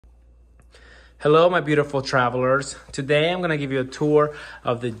Hello, my beautiful travelers. Today, I'm gonna give you a tour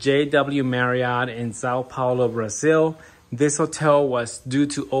of the JW Marriott in São Paulo, Brazil. This hotel was due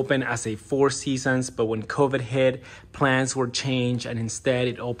to open as a Four Seasons, but when COVID hit, plans were changed and instead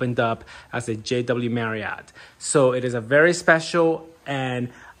it opened up as a JW Marriott. So it is a very special and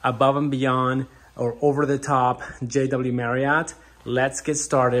above and beyond or over the top JW Marriott. Let's get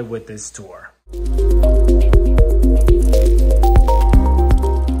started with this tour.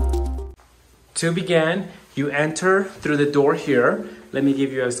 To begin, you enter through the door here. Let me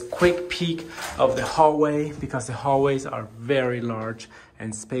give you a quick peek of the hallway because the hallways are very large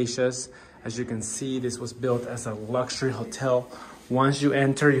and spacious. As you can see, this was built as a luxury hotel. Once you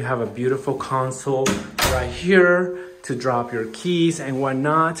enter, you have a beautiful console right here to drop your keys and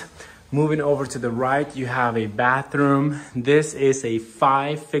whatnot. Moving over to the right, you have a bathroom. This is a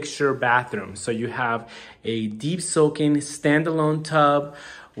 5-fixture bathroom. So you have a deep soaking standalone tub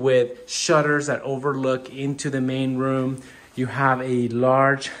with shutters that overlook into the main room. You have a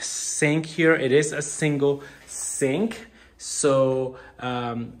large sink here. It is a single sink. So,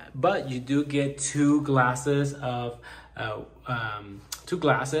 but you do get two glasses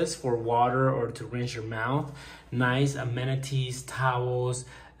for water or to rinse your mouth. Nice amenities, towels,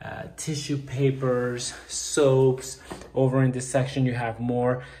 tissue papers, soaps. Over in this section, you have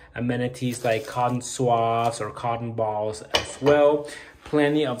more amenities like cotton swabs or cotton balls as well.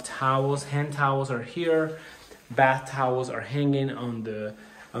 Plenty of towels, hand towels are here. Bath towels are hanging on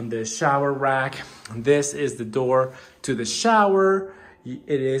the shower rack. This is the door to the shower. It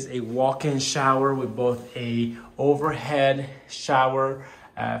is a walk-in shower with both a overhead shower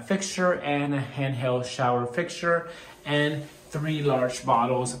fixture and a handheld shower fixture, and 3 large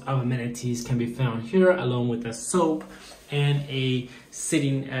bottles of amenities can be found here, along with a soap and a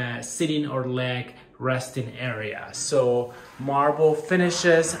sitting or leg resting area. So marble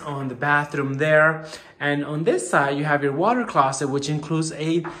finishes on the bathroom there. And on this side, you have your water closet, which includes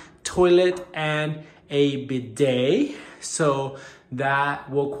a toilet and a bidet. So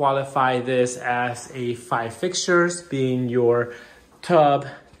that will qualify this as a 5 fixtures, being your tub,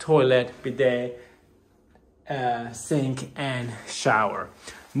 toilet, bidet, sink, and shower.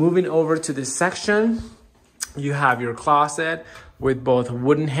 Moving over to this section, you have your closet with both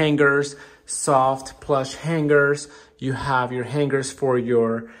wooden hangers, soft plush hangers. You have your hangers for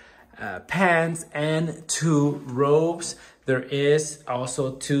your pants and 2 robes. There is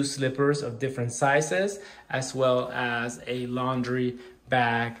also 2 slippers of different sizes, as well as a laundry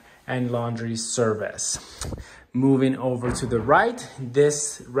bag and laundry service. Moving over to the right,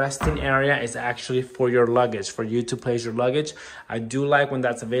 this resting area is actually for your luggage, for you to place your luggage. I do like when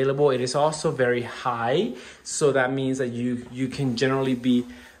that's available. It is also very high, so that means that you can generally be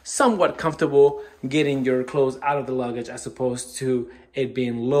somewhat comfortable getting your clothes out of the luggage as opposed to it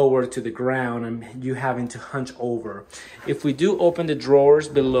being lower to the ground and you having to hunch over. If we do open the drawers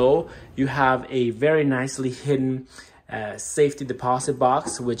below, you have a very nicely hidden safety deposit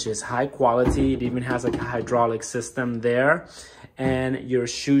box, which is high quality. It even has like a hydraulic system there, and your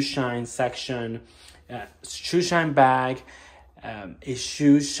shoe shine section, shoe shine bag, a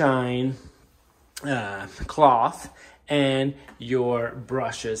shoe shine cloth, and your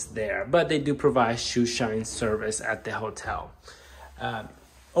brushes there. But they do provide shoe shine service at the hotel.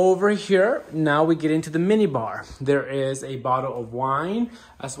 Over here, now we get into the mini bar. There is a bottle of wine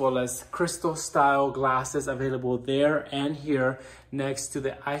as well as crystal style glasses available there and here next to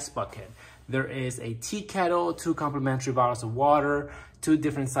the ice bucket. There is a tea kettle, 2 complimentary bottles of water, 2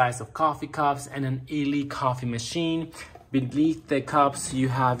 different sizes of coffee cups, and an Ely coffee machine. Beneath the cups, you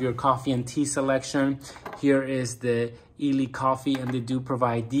have your coffee and tea selection. Here is the Ely coffee, and they do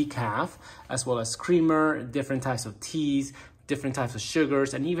provide decaf as well as creamer, different types of teas, different types of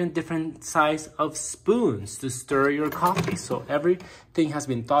sugars, and even different size of spoons to stir your coffee. So everything has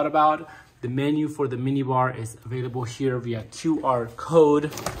been thought about. The menu for the mini bar is available here via QR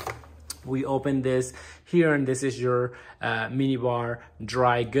code. We open this here, and this is your mini bar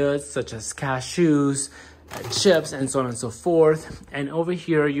dry goods such as cashews, chips, and so on and so forth. And over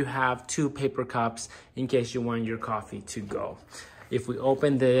here you have 2 paper cups in case you want your coffee to go. If we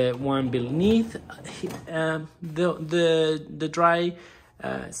open the one beneath the dry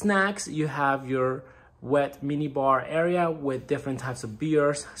snacks, you have your wet mini bar area with different types of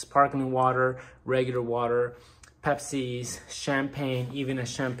beers, sparkling water, regular water, Pepsis, champagne, even a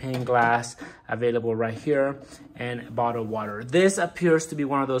champagne glass available right here, and bottled water. This appears to be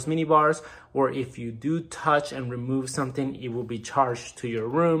one of those mini bars where if you do touch and remove something, it will be charged to your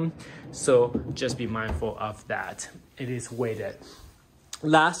room. So just be mindful of that. It is weighted.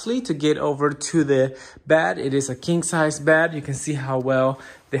 Lastly, to get over to the bed, it is a king size bed. You can see how well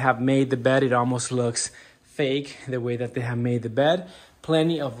they have made the bed. It almost looks fake the way that they have made the bed.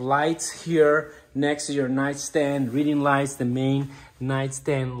 Plenty of lights here next to your nightstand, reading lights, the main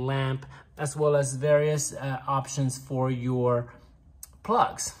nightstand lamp, as well as various options for your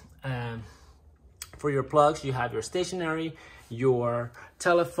plugs. For your plugs, you have your stationary, your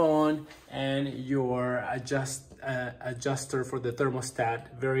telephone, and your adjuster for the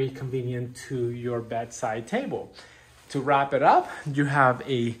thermostat, very convenient to your bedside table. To wrap it up, you have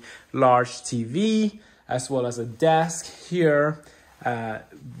a large TV as well as a desk here,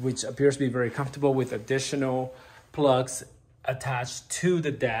 which appears to be very comfortable with additional plugs attached to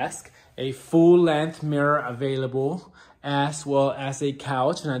the desk, a full-length mirror available, as well as a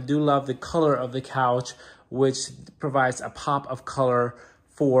couch. And I do love the color of the couch, which provides a pop of color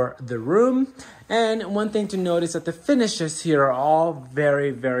for the room. And one thing to note is that the finishes here are all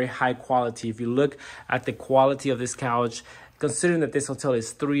very, very high quality. If you look at the quality of this couch, considering that this hotel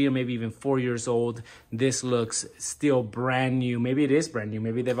is 3 or maybe even 4 years old, this looks still brand new. Maybe it is brand new.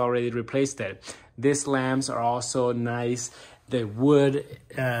 Maybe they've already replaced it. These lamps are also nice. The wood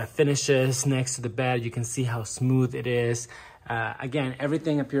finishes next to the bed. You can see how smooth it is. Again,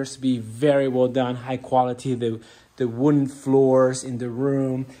 everything appears to be very well done, high quality. The wooden floors in the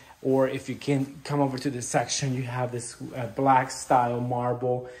room, or if you can come over to the section, you have this black style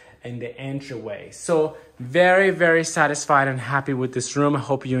marble in the entryway. So very, very satisfied and happy with this room. I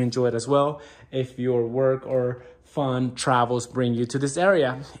hope you enjoy it as well. If your work or fun travels bring you to this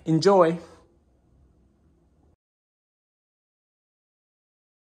area, enjoy.